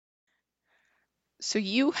So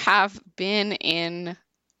you have been in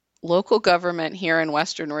local government here in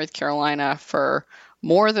Western North Carolina for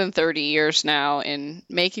more than 30 years now in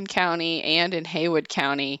Macon County and in Haywood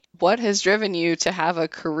County. What has driven you to have a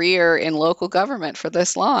career in local government for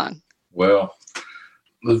this long? Well,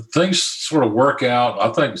 the things sort of work out.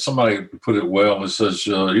 I think somebody put it well. It says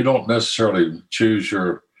you don't necessarily choose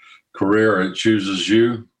your career; it chooses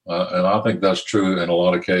you, and I think that's true in a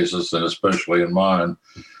lot of cases, and especially in mine.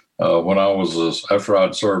 When I was after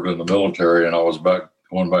I'd served in the military and I was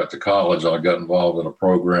going back to college, I got involved in a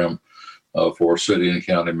program for city and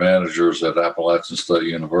county managers at Appalachian State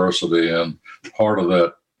University, and part of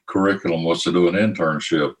that curriculum was to do an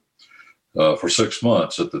internship for 6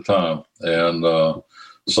 months at the time, and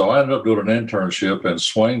so I ended up doing an internship in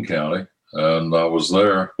Swain County, and I was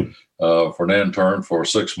there for an intern for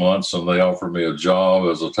 6 months, and they offered me a job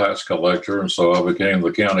as a tax collector, and so I became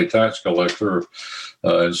the county tax collector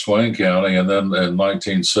in Swain County. And then in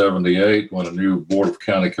 1978, when a new Board of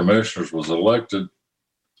County Commissioners was elected,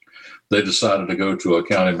 they decided to go to a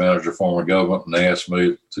county manager form of government, and they asked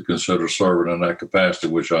me to consider serving in that capacity,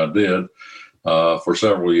 which I did for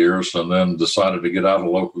several years, and then decided to get out of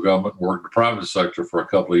local government, worked the private sector for a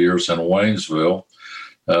couple of years in Waynesville.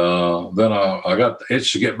 Then I got the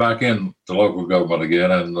itch to get back into local government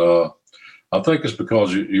again, and I think it's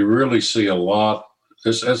because you really see a lot.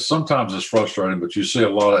 Sometimes it's frustrating, but you see a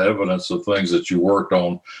lot of evidence of things that you worked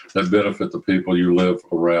on that benefit the people you live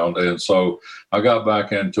around. And so I got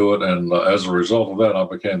back into it, and as a result of that, I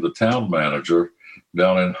became the town manager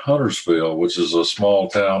down in Huntersville, which is a small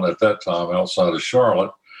town at that time outside of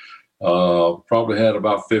Charlotte. Probably had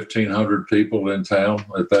about 1,500 people in town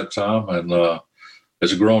at that time, and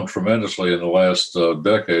it's grown tremendously in the last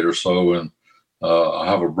decade or so. And I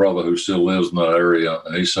have a brother who still lives in that area,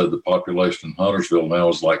 and he said the population in Huntersville now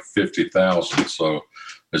is like 50,000. So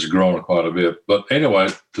it's grown quite a bit. But anyway,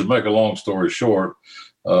 to make a long story short,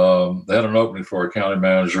 they had an opening for a county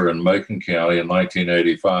manager in Macon County in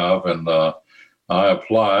 1985, and I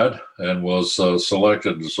applied and was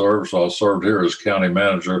selected to serve. So I served here as county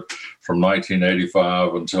manager from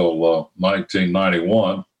 1985 until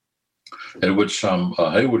 1991. At which time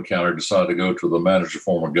Haywood County decided to go to the manager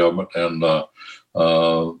form of government, and they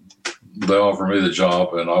offered me the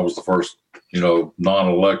job, and I was the first,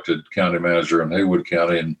 non-elected county manager in Haywood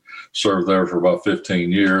County, and served there for about 15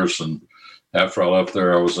 years. And after I left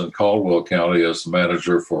there, I was in Caldwell County as the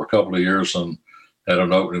manager for a couple of years, and had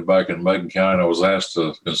an opening back in Macon County. And I was asked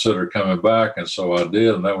to consider coming back, and so I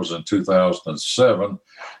did, and that was in 2007,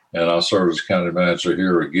 and I served as county manager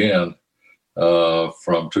here again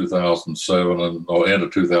from 2007 and end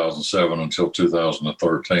of 2007 until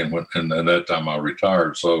 2013, and that time I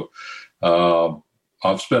retired. So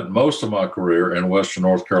I've spent most of my career in Western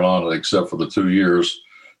North Carolina, except for the 2 years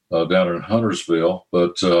down in Huntersville.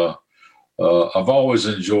 But I've always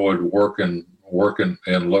enjoyed working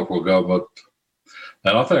in local government.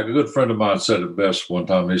 And I think a good friend of mine said it best one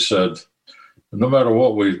time. He said, no matter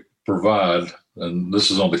what we provide, and this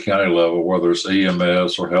is on the county level, whether it's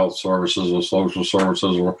EMS or health services or social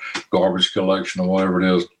services or garbage collection or whatever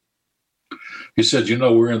it is, he said,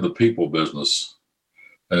 we're in the people business.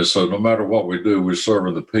 And so no matter what we do, we're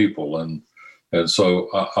serving the people. And so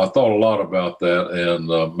I thought a lot about that. And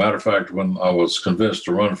matter of fact, when I was convinced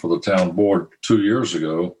to run for the town board 2 years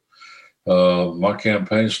ago, my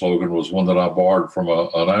campaign slogan was one that I borrowed from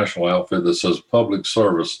a national outfit that says public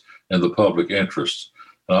service in the public interest.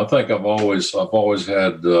 And I think I've always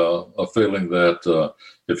had a feeling that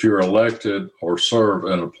if you're elected or serve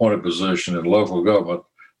in an appointed position in local government,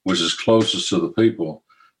 which is closest to the people,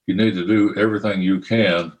 you need to do everything you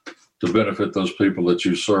can to benefit those people that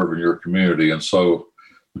you serve in your community. And so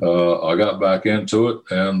I got back into it,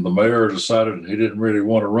 and the mayor decided he didn't really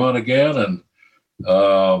want to run again, and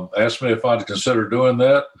asked me if I'd consider doing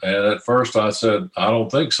that. And at first I said, I don't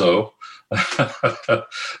think so.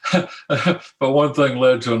 But one thing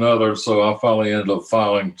led to another, so I finally ended up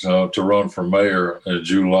filing to run for mayor in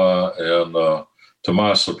July, and to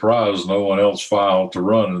my surprise, no one else filed to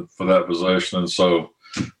run for that position, and so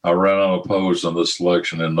I ran unopposed in this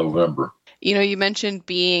election in November. You mentioned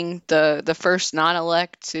being the first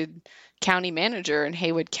non-elected county manager in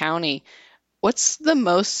Haywood County. What's the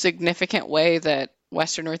most significant way that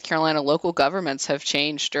Western North Carolina local governments have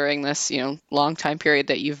changed during this, long time period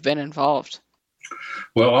that you've been involved?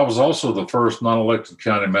 Well, I was also the first non-elected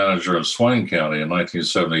county manager in Swain County in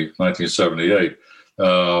 1978.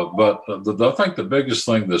 But I think the biggest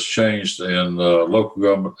thing that's changed in local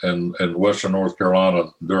government in Western North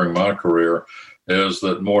Carolina during my career is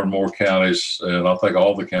that more and more counties, and I think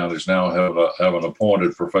all the counties now have an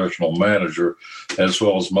appointed professional manager, as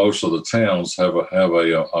well as most of the towns have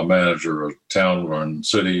a manager, a town and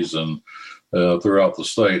cities and throughout the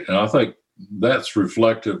state. And I think that's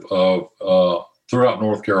reflective of throughout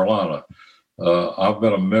North Carolina. I've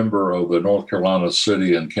been a member of the North Carolina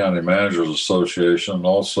City and County Managers Association,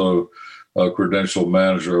 also a credentialed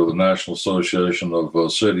manager of the National Association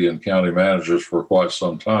of City and County Managers for quite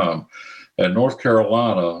some time. And North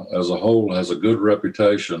Carolina as a whole has a good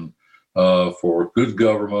reputation for good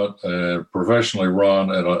government and professionally run,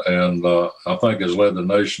 and I think has led the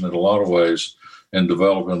nation in a lot of ways in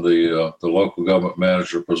developing the local government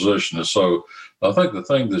manager position. And so I think the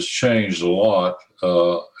thing that's changed a lot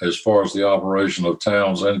as far as the operation of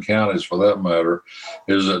towns and counties, for that matter,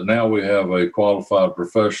 is that now we have a qualified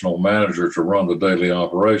professional manager to run the daily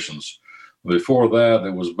operations. Before that,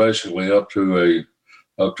 it was basically up to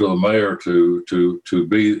the mayor to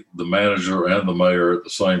be the manager and the mayor at the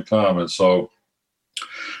same time. And so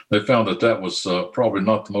they found that was probably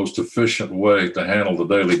not the most efficient way to handle the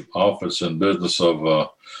daily office and business of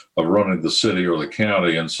running the city or the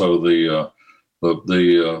county. And so the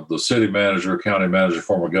city manager, county manager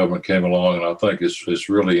form of government came along, and I think it's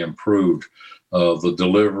really improved the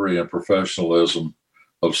delivery and professionalism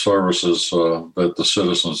of services that the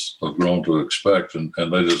citizens have grown to expect and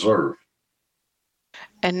they deserve.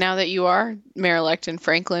 And now that you are mayor-elect in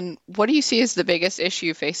Franklin, what do you see as the biggest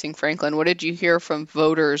issue facing Franklin? What did you hear from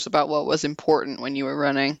voters about what was important when you were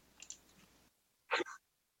running?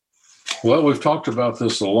 Well, we've talked about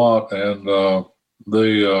this a lot, and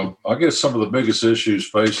I guess some of the biggest issues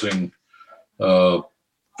facing the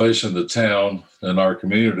town and our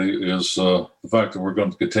community is the fact that we're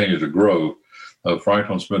going to continue to grow.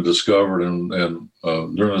 Franklin's been discovered, and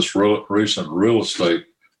during this recent real estate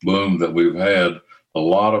boom that we've had, a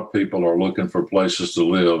lot of people are looking for places to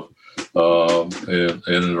live in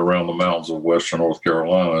and around the mountains of Western North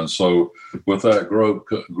Carolina. And so with that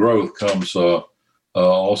growth comes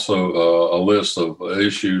also a list of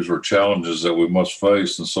issues or challenges that we must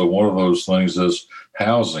face. And so one of those things is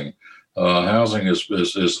housing. Housing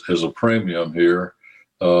is a premium here,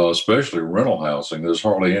 especially rental housing. There's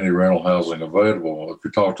hardly any rental housing available. If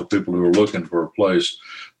you talk to people who are looking for a place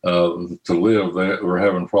to live, we're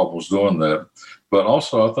having problems doing that. But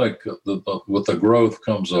also, I think with the growth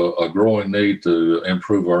comes a growing need to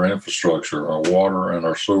improve our infrastructure, our water and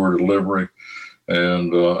our sewer delivery.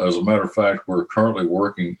 And as a matter of fact, we're currently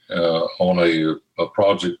working on a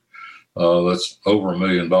project that's over $1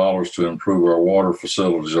 million to improve our water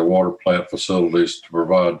facilities, our water plant facilities, to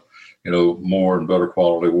provide more and better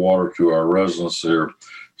quality water to our residents here.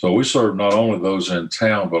 So we serve not only those in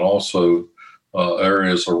town, but also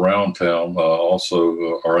areas around town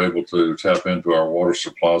also are able to tap into our water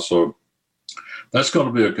supply. So that's going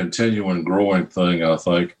to be a continuing growing thing, I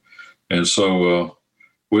think. And so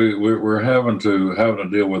we're having to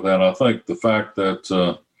deal with that. I think the fact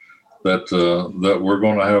that we're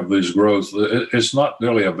going to have these growths, it's not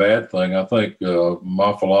really a bad thing. I think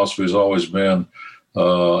my philosophy has always been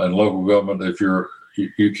in local government, if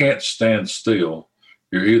you can't stand still,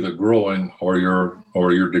 you're either growing or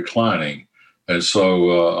you're declining. And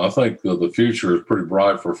so I think the future is pretty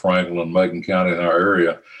bright for Franklin and Macon County in our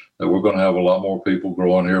area, that we're going to have a lot more people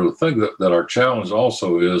growing here. The thing that our challenge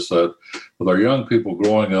also is that with our young people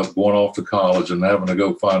growing up, going off to college and having to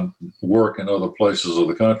go find work in other places of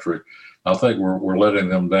the country, I think we're letting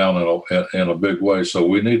them down in a big way. So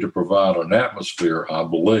we need to provide an atmosphere, I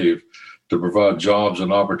believe, to provide jobs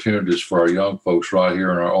and opportunities for our young folks right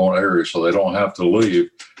here in our own area so they don't have to leave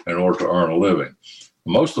in order to earn a living.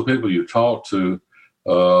 Most of the people you talk to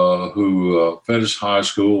who finish high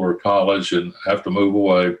school or college and have to move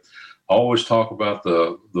away always talk about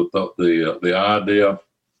the idea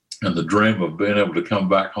and the dream of being able to come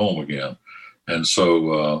back home again. And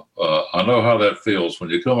so I know how that feels. When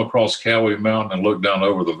you come across Cowie Mountain and look down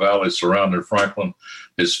over the valley surrounding Franklin,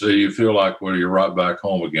 you feel like, you're right back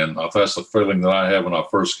home again. That's the feeling that I had when I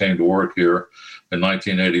first came to work here in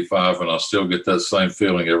 1985, and I still get that same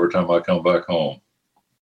feeling every time I come back home.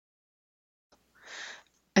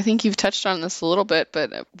 I think you've touched on this a little bit,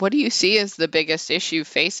 but what do you see as the biggest issue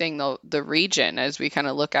facing the region as we kind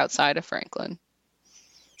of look outside of Franklin?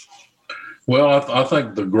 Well, I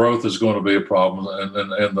think the growth is going to be a problem,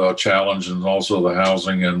 and the challenge, and also the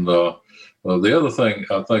housing. And the other thing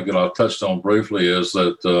I think that I touched on briefly is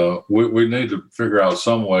that we need to figure out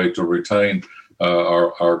some way to retain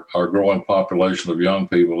our growing population of young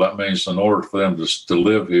people. That means in order for them to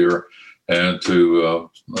live here and to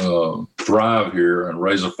thrive here and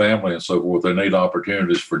raise a family and so forth, they need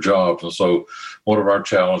opportunities for jobs. And so one of our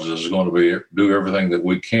challenges is going to be do everything that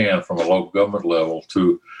we can from a local government level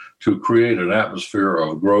to create an atmosphere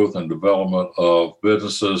of growth and development of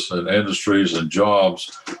businesses and industries and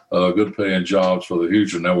jobs, good paying jobs for the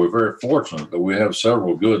future. Now, we're very fortunate that we have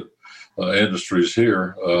several good industries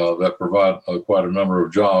here that provide quite a number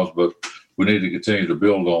of jobs, but we need to continue to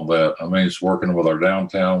build on that. I mean, it's working with our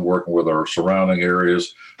downtown, working with our surrounding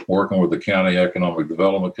areas, working with the County Economic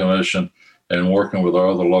Development Commission, and working with our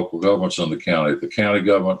other local governments in the county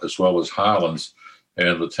government, as well as Highlands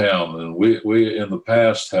and the town. And we in the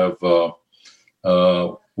past have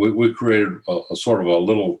we created a sort of a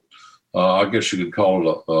little, I guess you could call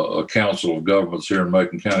it a council of governments here in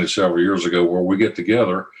Macon County several years ago, where we get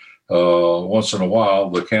together once in a while,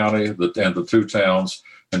 the county and the two towns,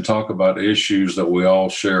 and talk about issues that we all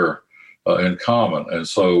share in common. And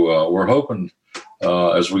so we're hoping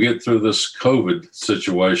as we get through this COVID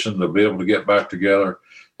situation to be able to get back together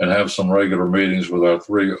and have some regular meetings with our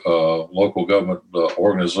three local government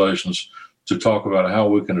organizations to talk about how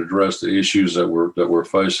we can address the issues that we're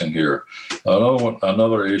facing here.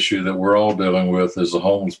 Another issue that we're all dealing with is the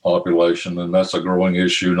homeless population, and that's a growing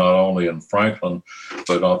issue not only in Franklin,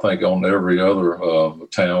 but I think on every other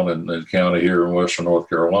town and county here in Western North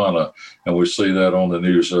Carolina, and we see that on the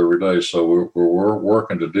news every day. So we're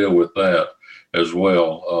working to deal with that as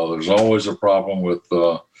well. There's always a problem with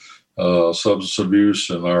substance abuse,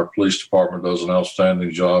 and our police department does an outstanding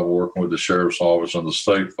job working with the sheriff's office and the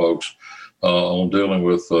state folks on dealing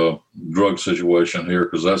with drug situation here,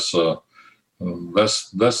 because that's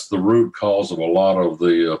the root cause of a lot of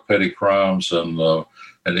the petty crimes and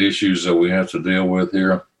issues that we have to deal with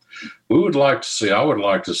here. I would like to see,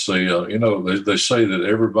 they say that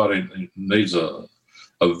everybody needs a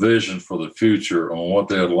vision for the future on what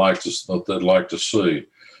they'd like to see.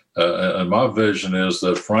 And my vision is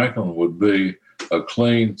that Franklin would be a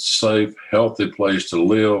clean, safe, healthy place to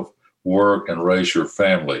live, work, and raise your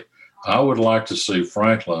family. I would like to see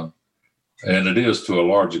Franklin, and it is to a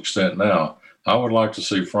large extent now, I would like to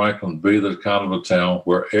see Franklin be the kind of a town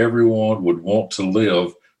where everyone would want to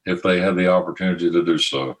live if they had the opportunity to do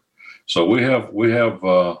so. So we have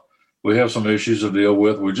some issues to deal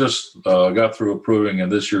with. We just got through approving in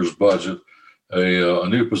this year's budget a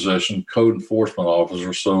new position, code enforcement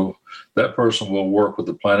officer. So that person will work with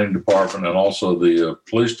the planning department and also the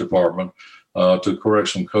police department to correct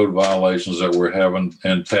some code violations that we're having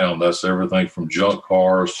in town. That's everything from junk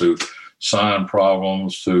cars to sign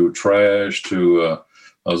problems to trash to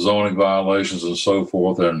zoning violations and so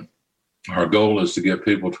forth. And our goal is to get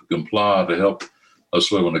people to comply to help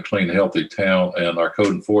us live in a clean, healthy town. And our code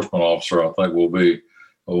enforcement officer, I think, will be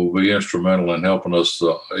instrumental in helping us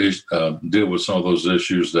deal with some of those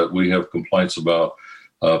issues that we have complaints about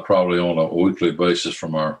probably on a weekly basis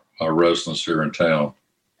from our residents here in town.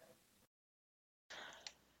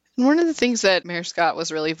 One of the things that Mayor Scott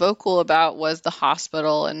was really vocal about was the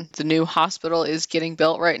hospital, and the new hospital is getting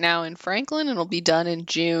built right now in Franklin and it'll be done in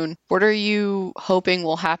June. What are you hoping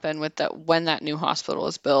will happen with that when that new hospital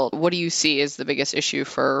is built? What do you see as the biggest issue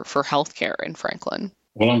for healthcare in Franklin?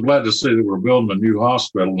 Well, I'm glad to see that we're building a new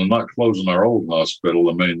hospital and not closing our old hospital.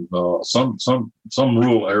 I mean, some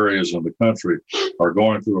rural areas in the country are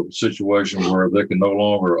going through a situation where they can no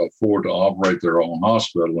longer afford to operate their own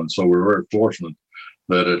hospital, and so we're very fortunate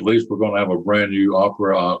that at least we're going to have a brand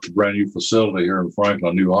new facility here in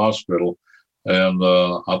Franklin, a new hospital, and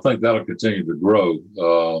I think that'll continue to grow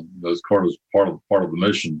as part of the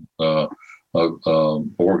mission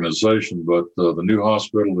organization. But the new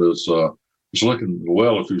hospital is looking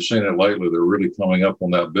well. If you've seen it lately, they're really coming up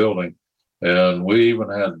on that building, and we even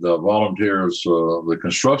had volunteers, the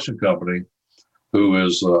construction company, who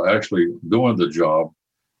is actually doing the job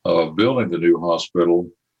of building the new hospital.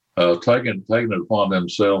 Taking it upon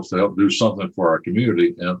themselves to help do something for our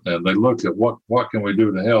community, and they looked at what can we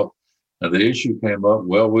do to help, and the issue came up.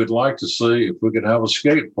 Well, we'd like to see if we could have a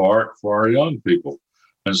skate park for our young people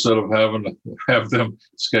instead of having to have them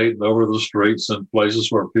skating over the streets in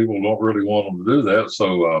places where people don't really want them to do that.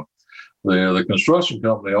 So the construction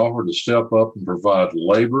company offered to step up and provide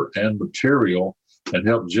labor and material and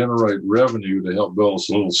help generate revenue to help build us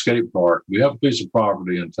a little skate park. We have a piece of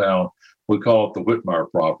property in town. We call it the Whitmire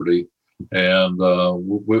property, and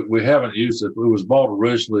we haven't used it. It was bought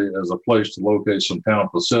originally as a place to locate some town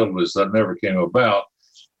facilities. That never came about,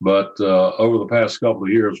 but over the past couple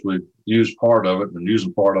of years, we've used part of it and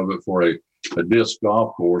using part of it for a disc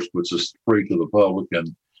golf course, which is free to the public,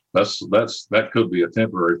 and that could be a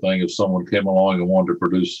temporary thing if someone came along and wanted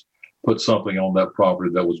to put something on that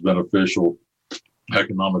property that was beneficial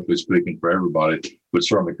economically speaking, for everybody, would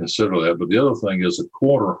certainly consider that. But the other thing is a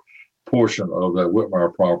quarter portion of that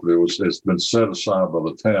Whitmire property has been set aside by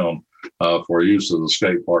the town for use of the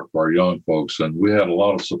skate park for our young folks. And we had a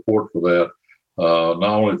lot of support for that, not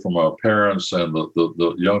only from our parents and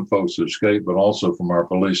the young folks who skate, but also from our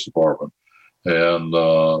police department. And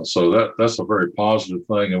so that's a very positive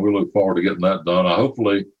thing, and we look forward to getting that done.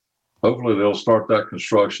 Hopefully they'll start that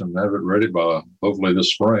construction and have it ready by hopefully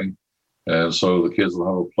this spring. And so the kids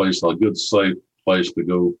will have a good, safe place to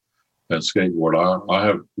go and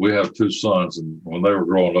skateboard. We have two sons, and when they were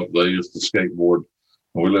growing up, they used to skateboard.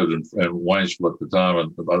 We lived in Waynesville at the time,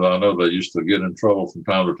 and I know they used to get in trouble from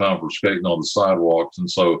time to time for skating on the sidewalks. And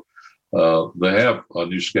so they have a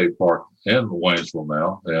new skate park in Waynesville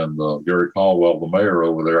now, and Gary Caldwell, the mayor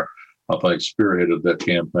over there, I think spearheaded that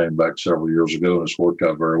campaign back several years ago, and it's worked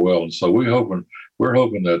out very well. And so we're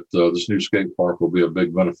hoping that this new skate park will be a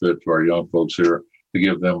big benefit to our young folks here, to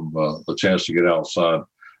give them a chance to get outside.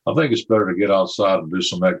 I think it's better to get outside and do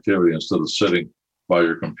some activity instead of sitting by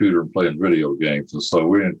your computer and playing video games. And so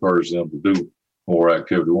we encourage them to do more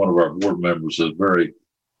activity. One of our board members is very,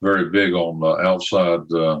 very big on outside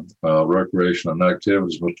recreation and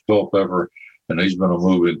activities, Mr. Culpepper, and he's been a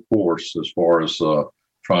moving force as far as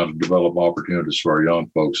trying to develop opportunities for our young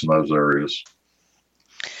folks in those areas.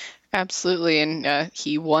 Absolutely. And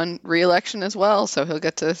he won re-election as well, so he'll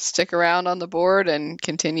get to stick around on the board and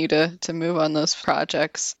continue to move on those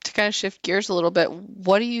projects. To kind of shift gears a little bit,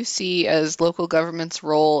 what do you see as local government's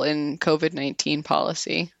role in COVID-19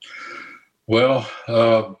 policy? Well,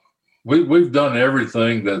 we've done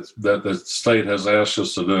everything that the state has asked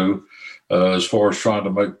us to do as far as trying to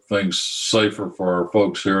make things safer for our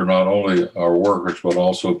folks here, not only our workers, but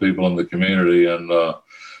also people in the community. And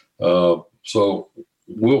so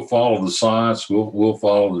we'll follow the science, we'll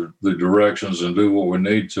follow the directions and do what we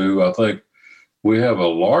need to. I think we have a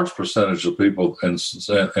large percentage of people in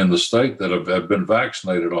the state that have been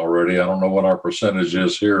vaccinated already. I don't know what our percentage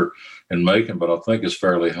is here in Macon, but I think it's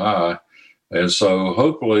fairly high. And so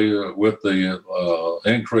hopefully with the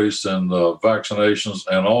increase in vaccinations,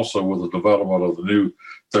 and also with the development of the new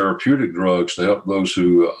therapeutic drugs to help those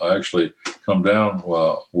who actually come down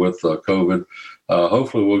with COVID,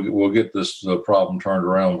 hopefully we'll get this problem turned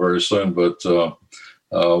around very soon. But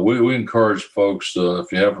we encourage folks,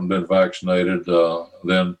 if you haven't been vaccinated,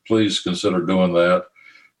 then please consider doing that,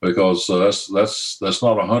 because that's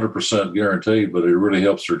not 100% guaranteed, but it really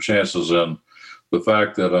helps their chances. And the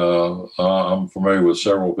fact that I'm familiar with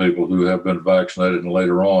several people who have been vaccinated and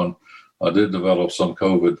later on did develop some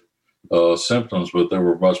COVID symptoms, but they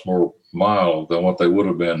were much more mild than what they would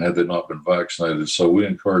have been had they not been vaccinated. So we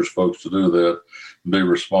encourage folks to do that and be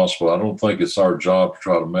responsible. I don't think it's our job to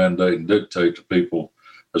try to mandate and dictate to people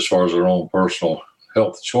as far as their own personal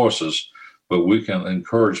health choices, but we can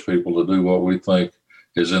encourage people to do what we think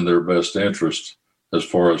is in their best interest as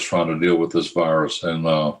far as trying to deal with this virus. And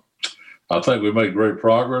I think we made great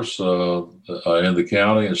progress in the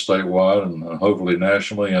county and statewide, and hopefully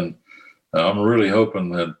nationally. And I'm really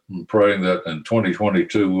hoping and praying that in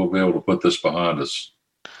 2022 we'll be able to put this behind us.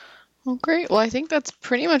 Well, great. Well, I think that's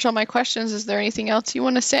pretty much all my questions. Is there anything else you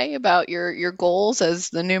want to say about your goals as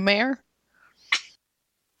the new mayor?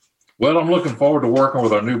 Well, I'm looking forward to working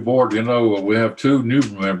with our new board. You know, we have two new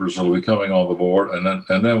members that will be coming on the board,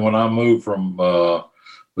 and then when I move from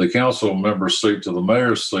the council member seat to the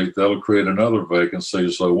mayor's seat, that'll create another vacancy.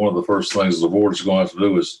 So one of the first things the board is going to have to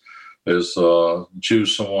do is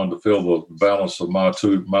choose someone to fill the balance of my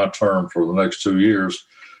term for the next 2 years.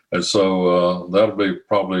 And so that'll be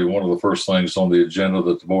probably one of the first things on the agenda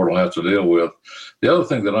that the board will have to deal with. The other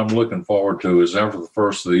thing that I'm looking forward to is after the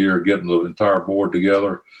first of the year, getting the entire board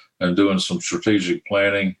together and doing some strategic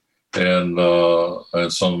planning and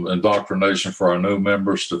some indoctrination for our new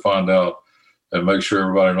members to find out and make sure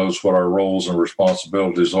everybody knows what our roles and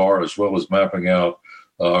responsibilities are, as well as mapping out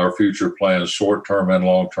our future plans, short-term and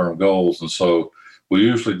long-term goals. And so we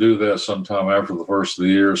usually do that sometime after the first of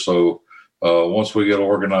the year. So once we get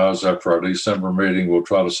organized after our December meeting, we'll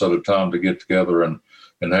try to set a time to get together and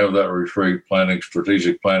have that retreat planning,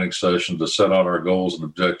 strategic planning session to set out our goals and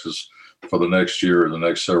objectives for the next year or the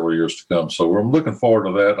next several years to come. So we're looking forward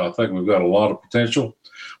to that. And I think we've got a lot of potential.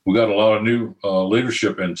 We've got a lot of new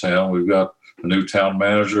leadership in town. We've got a new town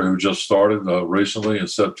manager who just started recently in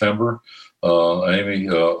September. Amy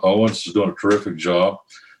Owens is doing a terrific job.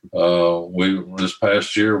 This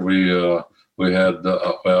past year we had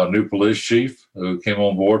a new police chief who came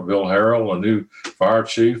on board, Bill Harrell, a new fire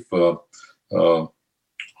chief,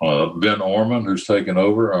 Ben Orman, who's taken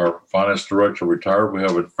over. Our finance director retired. We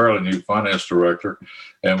have a fairly new finance director,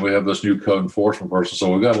 and we have this new code enforcement person.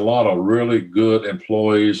 So we've got a lot of really good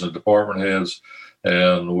employees and department heads,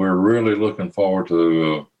 and we're really looking forward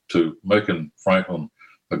to making Franklin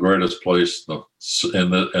the greatest place in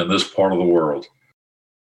this part of the world.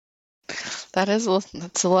 That's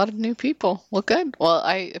a lot of new people. Well, good. Well,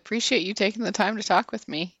 I appreciate you taking the time to talk with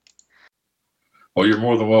me. Well, you're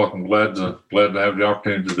more than welcome. Glad to have the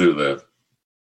opportunity to do that.